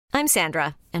I'm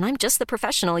Sandra, and I'm just the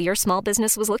professional your small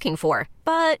business was looking for.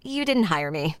 But you didn't hire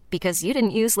me because you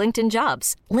didn't use LinkedIn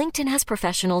Jobs. LinkedIn has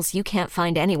professionals you can't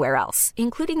find anywhere else,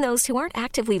 including those who aren't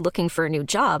actively looking for a new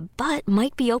job, but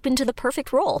might be open to the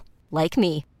perfect role, like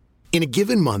me. In a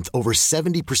given month, over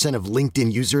 70% of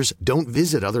LinkedIn users don't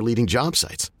visit other leading job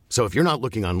sites. So if you're not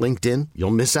looking on LinkedIn,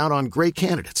 you'll miss out on great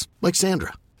candidates like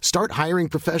Sandra. Start hiring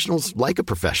professionals like a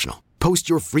professional. Post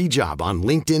your free job on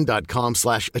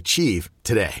linkedin.com/achieve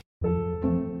today.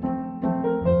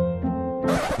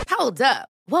 Hold up.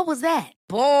 What was that?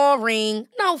 Boring.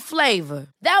 No flavor.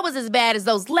 That was as bad as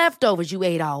those leftovers you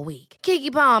ate all week.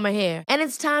 Keke Palmer here, and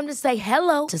it's time to say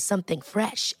hello to something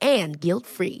fresh and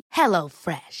guilt-free. Hello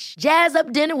Fresh. Jazz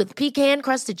up dinner with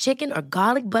pecan-crusted chicken or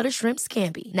garlic butter shrimp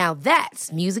scampi. Now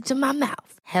that's music to my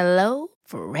mouth. Hello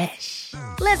Fresh.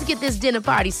 Let's get this dinner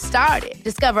party started.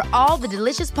 Discover all the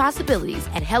delicious possibilities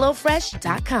at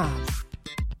hellofresh.com.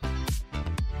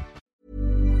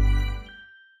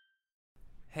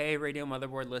 Hey, Radio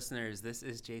Motherboard listeners, this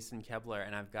is Jason Kebler,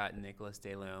 and I've got Nicholas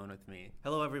De Leon with me.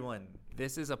 Hello, everyone.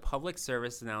 This is a public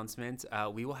service announcement.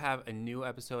 We will have a new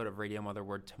episode of Radio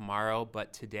Motherboard tomorrow,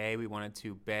 but today we wanted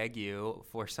to beg you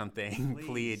for something.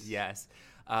 Plead, yes.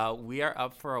 We are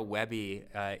up for a Webby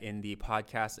in the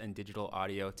podcast and digital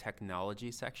audio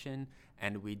technology section,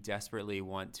 and we desperately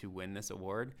want to win this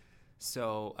award.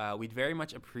 So we'd very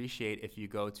much appreciate if you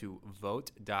go to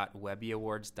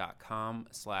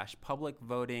vote.webbyawards.com/public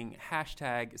voting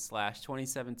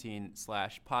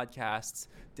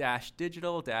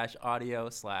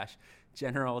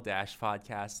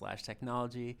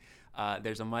 #2017/podcast-digital-audio/general-podcast/technology.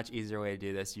 There's a much easier way to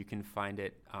do this. You can find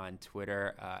it on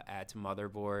Twitter at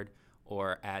Motherboard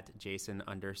or at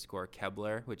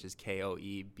Jason_Kebler, which is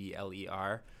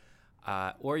KOEBLER.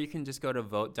 Or you can just go to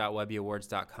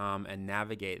vote.webbyawards.com and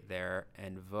navigate there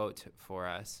and vote for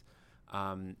us.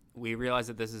 We realize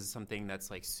that this is something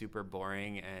that's like super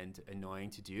boring and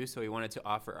annoying to do, so we wanted to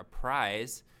offer a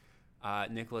prize.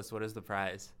 Nicholas, what is the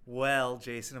prize? Well,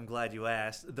 Jason, I'm glad you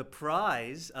asked. The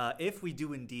prize, if we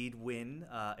do indeed win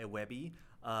a Webby,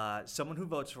 someone who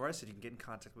votes for us, and you can get in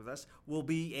contact with us, will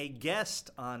be a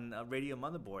guest on Radio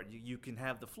Motherboard. You can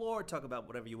have the floor, talk about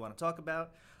whatever you want to talk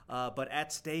about, but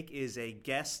at stake is a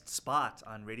guest spot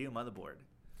on Radio Motherboard.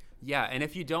 Yeah, and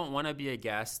if you don't want to be a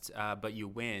guest, but you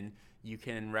win, you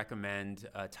can recommend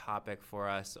a topic for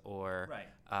us or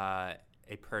a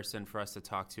person for us to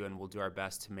talk to, and we'll do our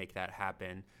best to make that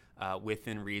happen.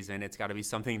 Within reason. It's got to be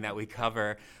something that we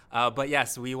cover. But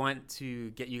yes, we want to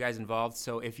get you guys involved.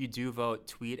 So if you do vote,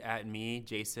 tweet at me,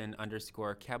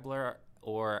 Jason_Kebler,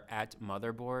 or at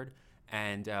Motherboard,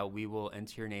 and we will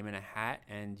enter your name in a hat,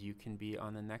 and you can be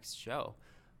on the next show.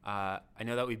 I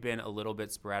know that we've been a little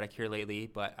bit sporadic here lately,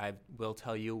 but I will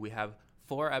tell you we have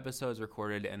 4 episodes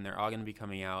recorded, and they're all going to be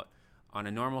coming out on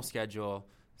a normal schedule.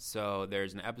 So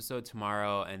there's an episode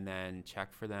tomorrow, and then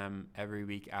check for them every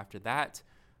week after that.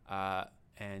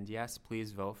 And yes,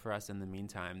 please vote for us in the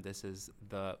meantime. This is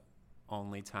the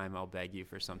only time I'll beg you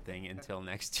for something until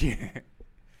next year.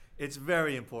 It's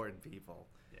very important, people.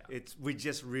 Yeah. We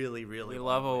just really we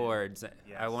love awards.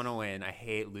 Yes. I want to win. I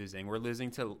hate losing. We're losing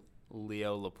to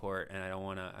Leo Laporte, and I don't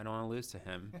want to lose to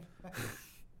him.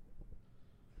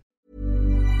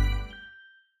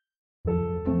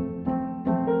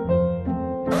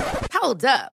 Hold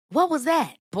up. What was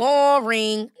that?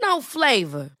 Boring. No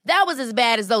flavor. That was as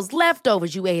bad as those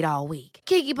leftovers you ate all week.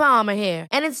 Keke Palmer here,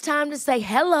 and it's time to say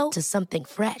hello to something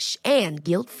fresh and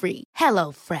guilt-free.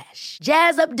 Hello Fresh.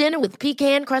 Jazz up dinner with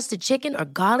pecan-crusted chicken or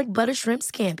garlic butter shrimp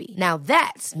scampi. Now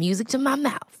that's music to my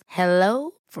mouth.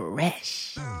 Hello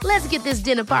Fresh. Let's get this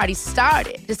dinner party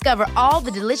started. Discover all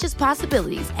the delicious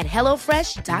possibilities at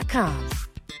hellofresh.com.